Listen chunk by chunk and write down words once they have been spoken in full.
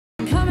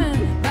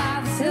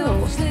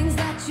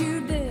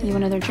you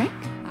another drink?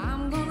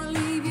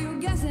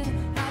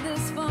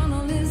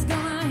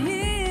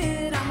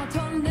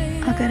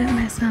 I'll get it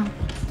myself.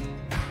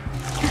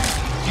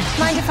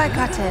 Mind if I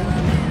cut in?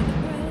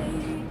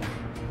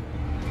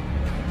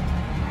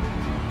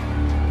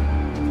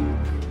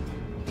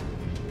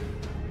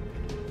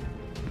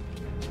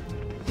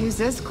 Who's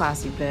this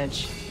classy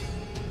bitch?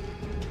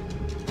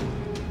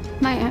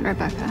 My Aunt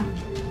Rebekah.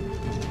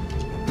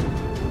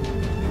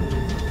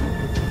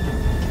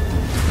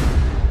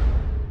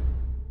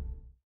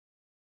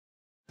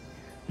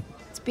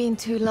 It's been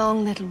too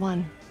long, little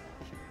one.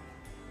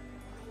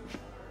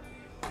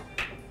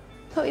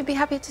 Thought you'd be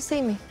happy to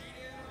see me.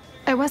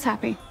 I was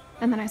happy,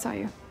 and then I saw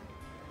you.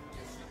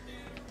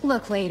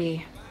 Look,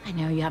 lady, I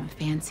know you have a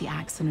fancy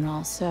accent and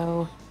all,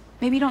 so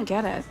maybe you don't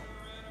get it.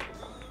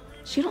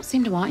 She don't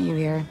seem to want you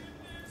here.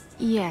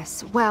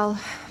 Yes, well,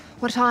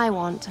 what I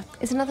want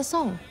is another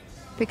song.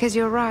 Because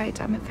you're right,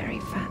 I'm a very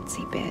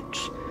fancy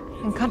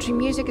bitch. And country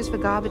music is for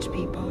garbage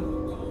people.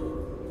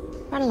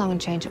 Run along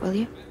and change it, will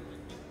you?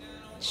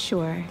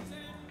 Sure.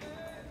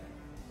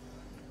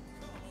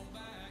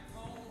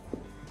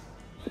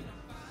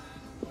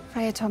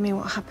 Freya told me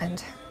what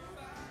happened.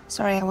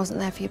 Sorry I wasn't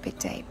there for your big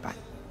date, but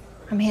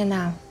I'm here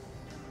now.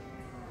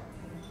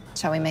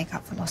 Shall we make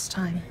up for lost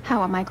time?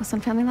 How, a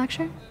Mikaelson family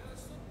lecture?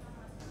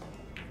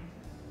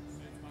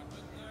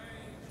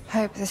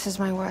 Hope this is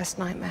my worst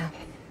nightmare.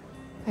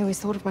 I always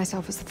thought of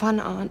myself as the fun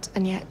aunt,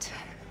 and yet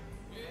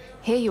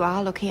here you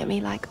are looking at me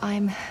like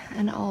I'm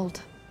an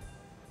old.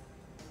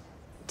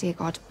 Dear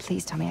God,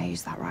 please tell me I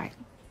used that right.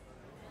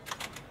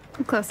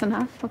 Close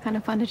enough. What kind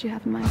of fun did you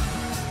have in mind?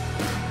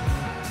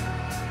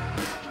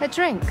 A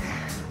drink,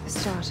 for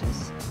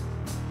starters.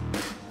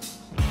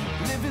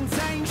 Living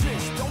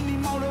dangerous, don't need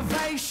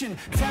motivation.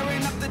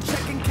 Tearing up the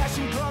check and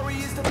cashing glory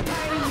is the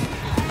pain.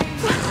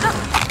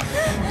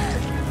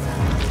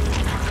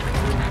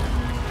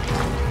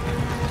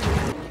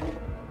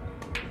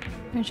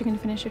 Aren't you gonna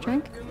finish your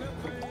drink?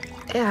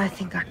 Yeah, I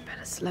think I'd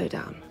better slow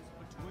down.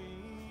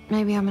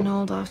 Maybe I'm an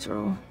old after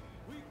all.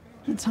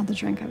 That's not the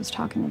drink I was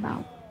talking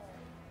about.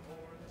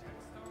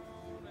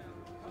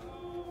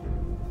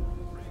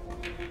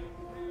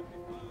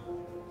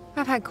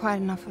 I've had quite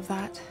enough of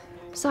that.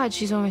 Besides,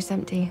 she's almost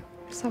empty.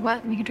 So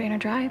what? We can drain her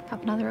dry,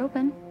 pop another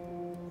open.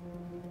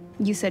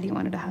 You said you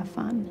wanted to have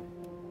fun.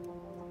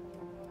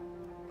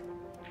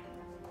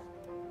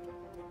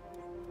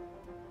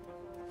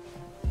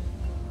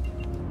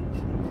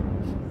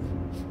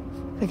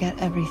 Forget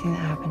everything that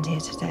happened here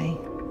today.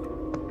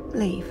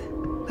 Leave,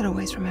 but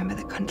always remember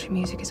that country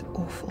music is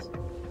awful.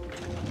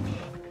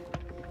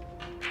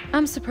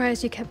 I'm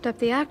surprised you kept up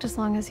the act as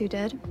long as you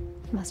did.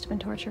 Must have been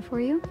torture for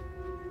you.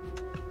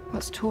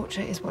 What's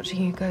torture is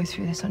watching you go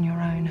through this on your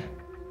own.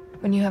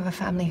 When you have a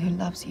family who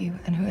loves you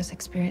and who has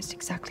experienced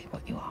exactly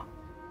what you are.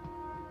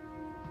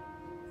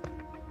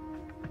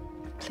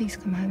 Please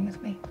come home with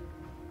me.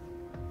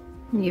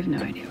 You have no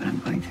idea what I'm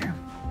going through.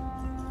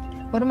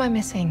 What am I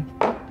missing?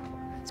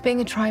 Is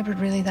being a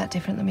Tribrid really that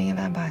different than being a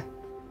vampire?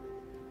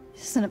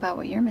 This isn't about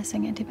what you're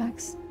missing, Auntie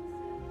Bex.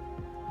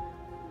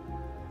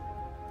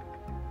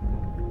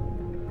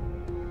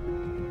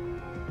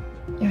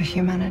 Your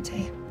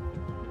humanity.